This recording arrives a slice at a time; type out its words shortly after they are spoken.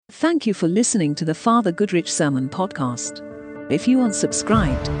Thank you for listening to the Father Goodrich Sermon Podcast. If you aren't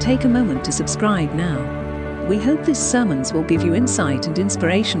subscribed, take a moment to subscribe now. We hope these sermons will give you insight and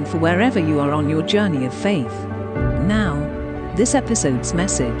inspiration for wherever you are on your journey of faith. Now, this episode's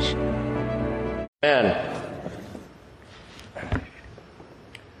message. Amen.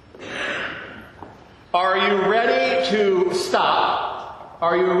 Are you ready to stop?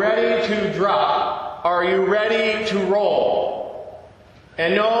 Are you ready to drop? Are you ready to roll?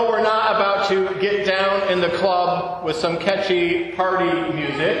 And no, we're not about to get down in the club with some catchy party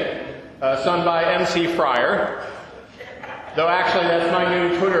music sung by MC Fryer. Though actually that's my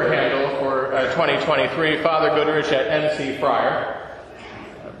new Twitter handle for 2023, Father Goodrich at MC Fryer.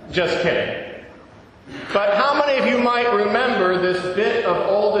 Just kidding. But how many of you might remember this bit of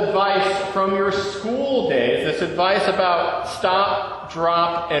old advice from your school days? This advice about stop,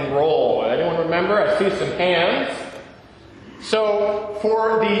 drop, and roll. Anyone remember? I see some hands. So,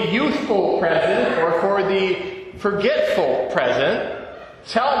 for the youthful present, or for the forgetful present,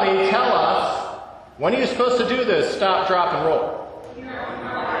 tell us, when are you supposed to do this? Stop, drop, and roll.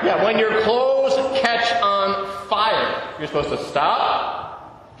 Yeah, when your clothes catch on fire. You're supposed to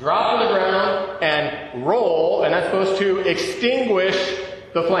stop, drop to the ground, and roll, and that's supposed to extinguish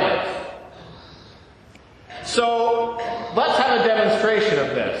the flames. So, let's have a demonstration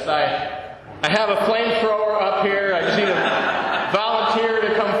of this. I have a flamethrower up here. I just need a volunteer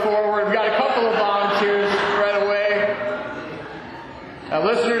to come forward. We've got a couple of volunteers right away.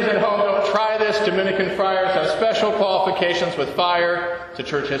 Listeners at home, don't try this. Dominican friars have special qualifications with fire. It's a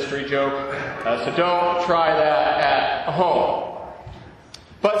church history joke. So don't try that at home.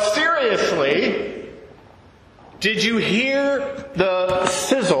 But seriously, did you hear the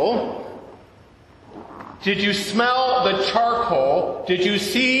sizzle? Did you smell the charcoal? Did you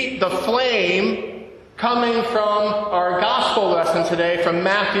see the flame coming from our gospel lesson today from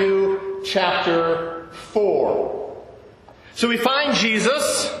Matthew chapter 4? So we find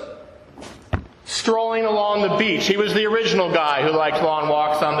Jesus strolling along the beach. He was the original guy who liked long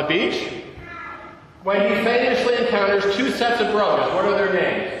walks on the beach. When he famously encounters two sets of brothers. What are their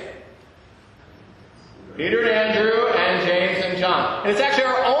names? Peter and Andrew and James and John. And it's actually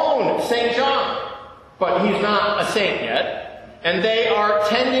our own St. John. But he's not a saint yet. And they are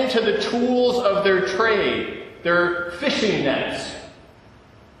tending to the tools of their trade, their fishing nets.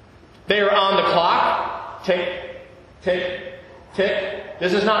 They are on the clock. Tick, tick, tick.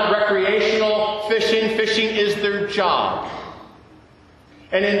 This is not recreational fishing. Fishing is their job.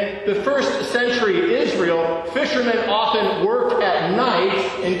 And in the first century Israel, fishermen often worked at night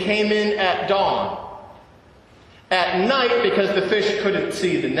and came in at dawn. At night because the fish couldn't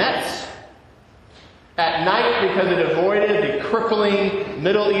see the nets. At night because it avoided the crippling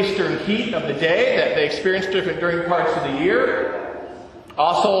Middle Eastern heat of the day that they experienced during parts of the year.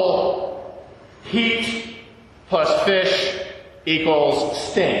 Also, heat plus fish equals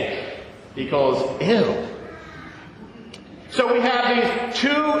stink, equals ill. So we have these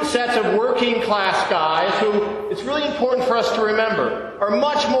two sets of working class guys who, it's really important for us to remember, are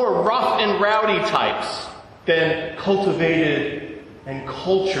much more rough and rowdy types than cultivated and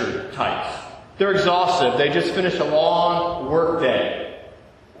cultured types. They're exhausted. They just finished a long work day.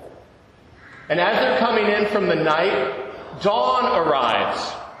 And as they're coming in from the night, dawn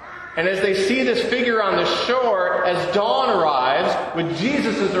arrives. And as they see this figure on the shore, as dawn arrives, with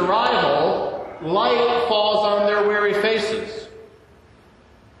Jesus' arrival, light falls on their weary faces.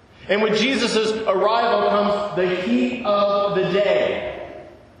 And with Jesus' arrival comes the heat of the day.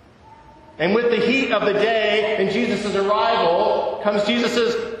 And with the heat of the day and Jesus' arrival comes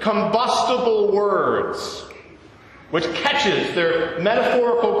Jesus' combustible words, which catches their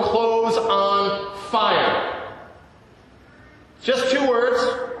metaphorical clothes on fire. Just two words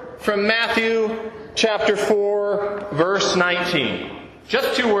from Matthew chapter 4, verse 19.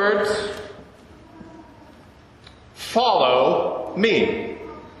 Just two words. Follow me.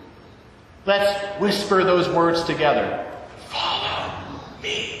 Let's whisper those words together. Follow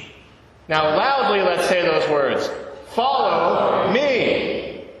me. Now loudly, let's say those words. Follow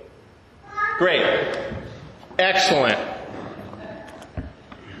me. Great. Excellent.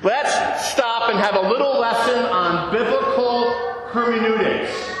 Let's stop and have a little lesson on biblical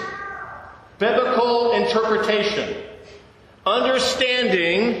hermeneutics. Biblical interpretation.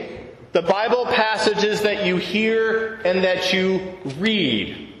 Understanding the Bible passages that you hear and that you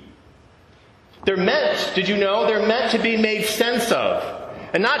read. They're meant, did you know, they're meant to be made sense of.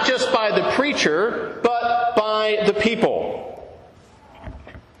 And not just by the preacher, but by the people.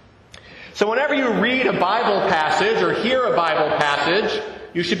 So whenever you read a Bible passage or hear a Bible passage,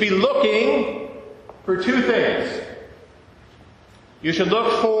 you should be looking for two things. You should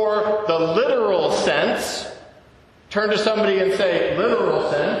look for the literal sense. Turn to somebody and say, literal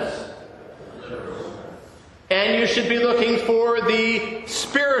sense. And you should be looking for the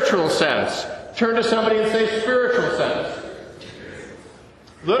spiritual sense. Turn to somebody and say, spiritual sense.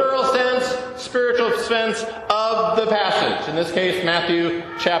 Literal sense, spiritual sense of the passage. In this case, Matthew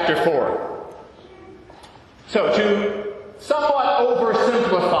chapter 4. So, to somewhat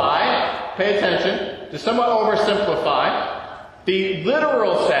oversimplify, pay attention, to somewhat oversimplify, the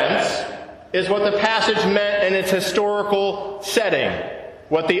literal sense is what the passage meant in its historical setting,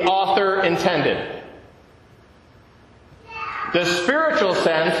 what the author intended. The spiritual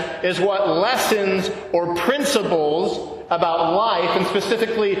sense is what lessons or principles about life, and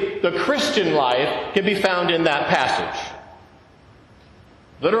specifically the Christian life, can be found in that passage.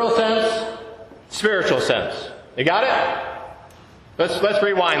 Literal sense, spiritual sense. You got it? Let's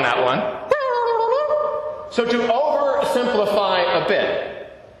rewind that one. So to oversimplify a bit,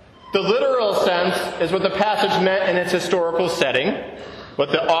 the literal sense is what the passage meant in its historical setting,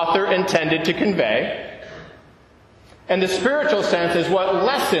 what the author intended to convey. And the spiritual sense is what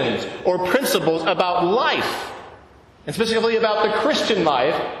lessons or principles about life, and specifically about the Christian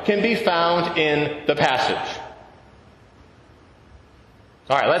life, can be found in the passage.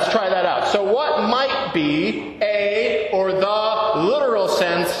 All right, let's try that out. So what might be a or the literal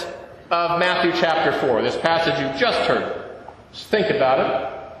sense of Matthew chapter 4, this passage you just heard? Just think about it.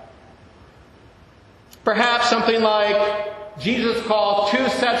 Perhaps something like Jesus called two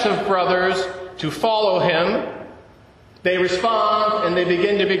sets of brothers to follow him. They respond and they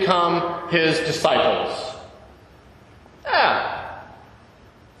begin to become his disciples.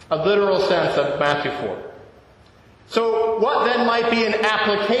 A literal sense of Matthew 4. So what then might be an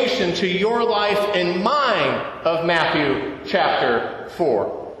application to your life and mine of Matthew chapter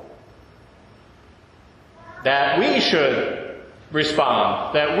 4? That we should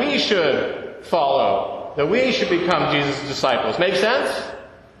respond, that we should follow, that we should become Jesus' disciples. Make sense?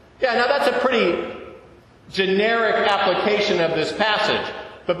 Yeah, now that's a pretty generic application of this passage.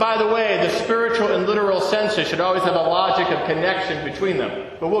 But by the way, the spiritual and literal senses should always have a logic of connection between them.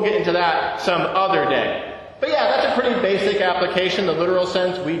 But we'll get into that some other day. But yeah, that's a pretty basic application. The literal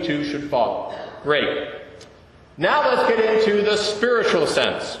sense we too should follow. Great. Now let's get into the spiritual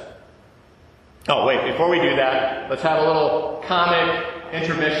sense. Oh wait, before we do that, let's have a little comic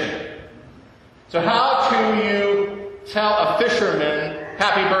intermission. So how do you tell a fisherman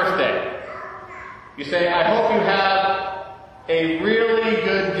happy birthday? You say, I hope you have a really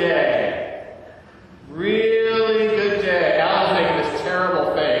good day. Really good day. Alan's making this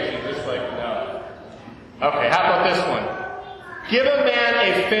terrible face. He's just like, no. Okay, how about this one? Give a man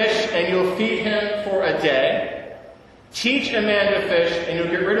a fish and you'll feed him for a day. Teach a man to fish and you'll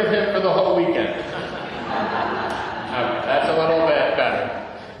get rid of him for the whole weekend. Okay, that's a little bit better.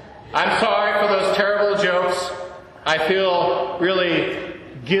 I'm sorry for those terrible jokes. I feel really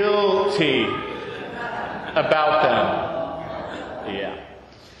guilty about them. Yeah.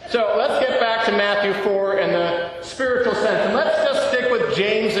 So let's get back to Matthew 4 and the spiritual sense. And let's just stick with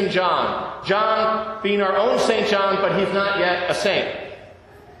James and John. John being our own St. John, but he's not yet a saint.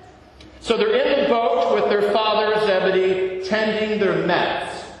 So they're in the boat with their father Zebedee, tending their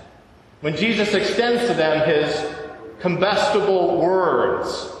nets, when Jesus extends to them his combustible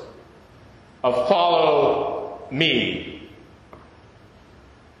words of follow me.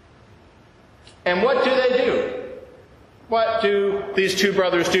 And what do they do? What do these two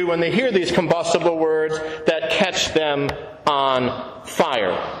brothers do when they hear these combustible words that catch them on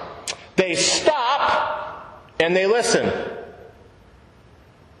fire? They stop and they listen.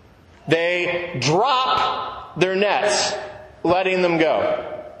 They drop their nets, letting them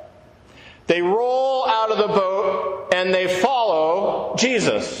go. They roll out of the boat and they follow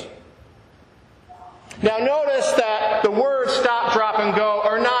Jesus. Now notice that the words stop, drop, and go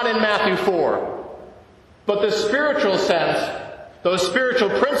are not in Matthew 4. But the spiritual sense, those spiritual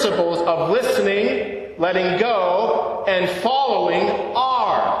principles of listening, letting go, and following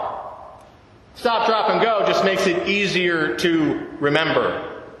are. Stop, drop, and go just makes it easier to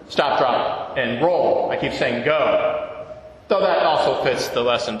remember. Stop, drop, and roll. I keep saying go. Though that also fits the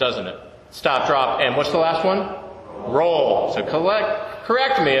lesson, doesn't it? Stop, drop, and what's the last one? Roll. So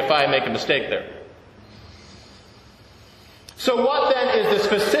correct me if I make a mistake there. So what then is the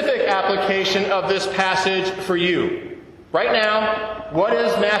specific application of this passage for you? Right now, what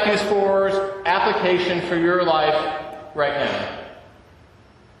is Matthew 4's application for your life right now?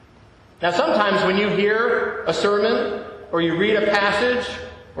 Now sometimes when you hear a sermon, or you read a passage,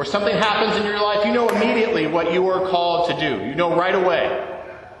 or something happens in your life, you know immediately what you are called to do. You know right away.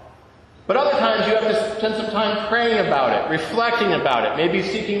 But other times you have to spend some time praying about it, reflecting about it, maybe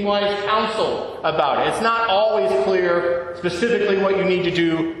seeking wise counsel about it. It's not always clear specifically what you need to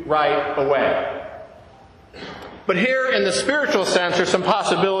do right away. But here in the spiritual sense are some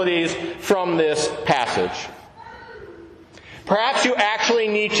possibilities from this passage. Perhaps you actually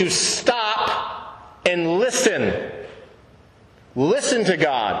need to stop and listen. Listen to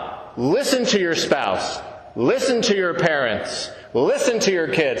God. Listen to your spouse. Listen to your parents. Listen to your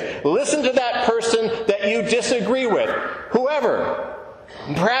kids. Listen to that person that you disagree with. Whoever.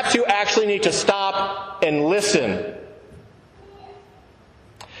 Perhaps you actually need to stop and listen.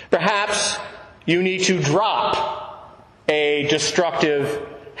 Perhaps you need to drop a destructive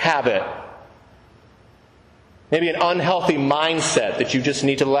habit. Maybe an unhealthy mindset that you just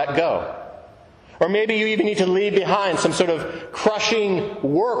need to let go. Or maybe you even need to leave behind some sort of crushing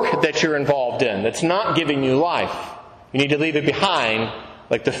work that you're involved in that's not giving you life. You need to leave it behind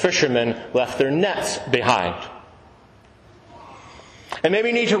like the fishermen left their nets behind. And maybe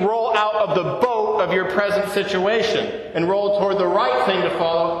you need to roll out of the boat of your present situation and roll toward the right thing to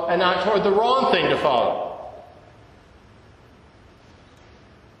follow and not toward the wrong thing to follow.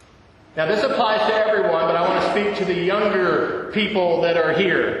 Now this applies to everyone, but I want to speak to the younger people that are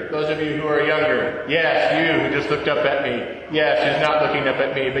here. Those of you who are younger. Yes, you who just looked up at me. Yes, who's not looking up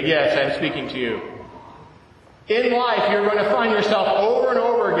at me, but yes, I'm speaking to you. In life, you're going to find yourself over and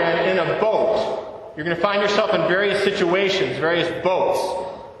over again in a boat. You're going to find yourself in various situations, various boats.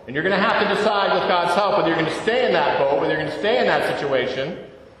 And you're going to have to decide with God's help whether you're going to stay in that boat, whether you're going to stay in that situation,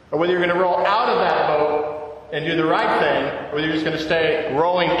 or whether you're going to roll out of that boat and do the right thing, or whether you're just going to stay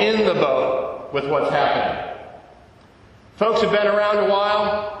rolling in the boat with what's happening. Folks who've been around a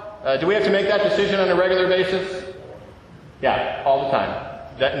while, do we have to make that decision on a regular basis? Yeah, all the time.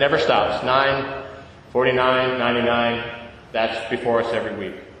 That never stops. 9, 49, 99, that's before us every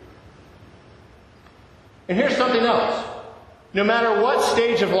week. And here's something else. No matter what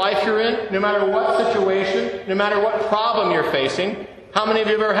stage of life you're in, no matter what situation, no matter what problem you're facing, how many of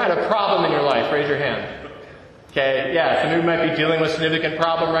you have ever had a problem in your life? Raise your hand. Okay, yeah, some of you might be dealing with a significant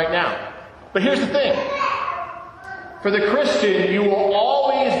problem right now. But here's the thing. For the Christian, you will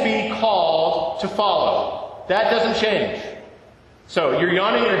always be called to follow. That doesn't change. So, you're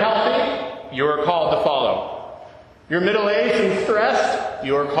young and you're healthy, you are called to follow. You're middle-aged and stressed,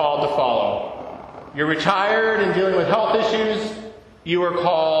 you are called to follow. You're retired and dealing with health issues, you are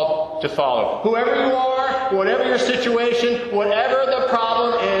called to follow. Whoever you are, whatever your situation, whatever the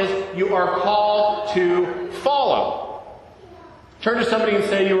problem is, you are called to follow. Turn to somebody and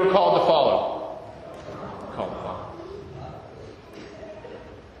say, you were called to follow. Called to follow.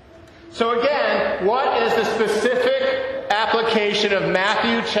 So again, what is the specific application of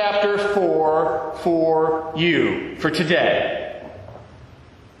Matthew chapter 4 for you, for today?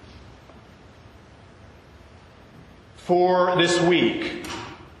 For this week?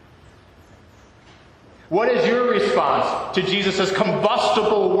 What is your response to Jesus'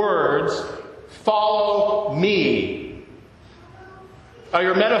 combustible words, follow me? Are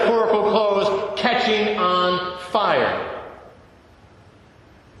your metaphorical clothes catching on fire?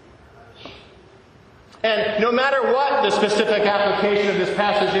 And no matter what the specific application of this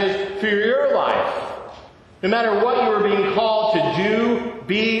passage is for your life, no matter what you are being called to do,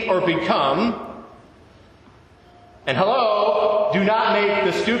 be, or become, and hello, do not make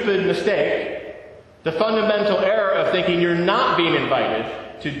the stupid mistake, the fundamental error of thinking you're not being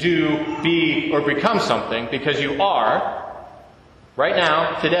invited to do, be, or become something, because you are, right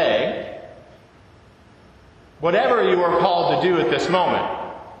now, today. Whatever you are called to do at this moment,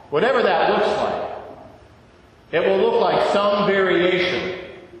 whatever that looks like, it will look like some variation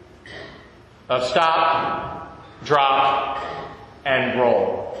of stop, drop, and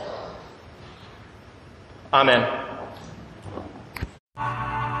roll. Amen.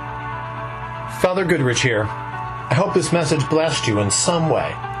 Father Goodrich here. I hope this message blessed you in some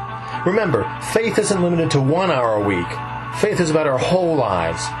way. Remember, faith isn't limited to 1 hour a week. Faith is about our whole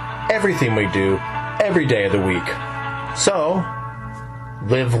lives, everything we do, every day of the week. So,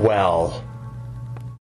 live well.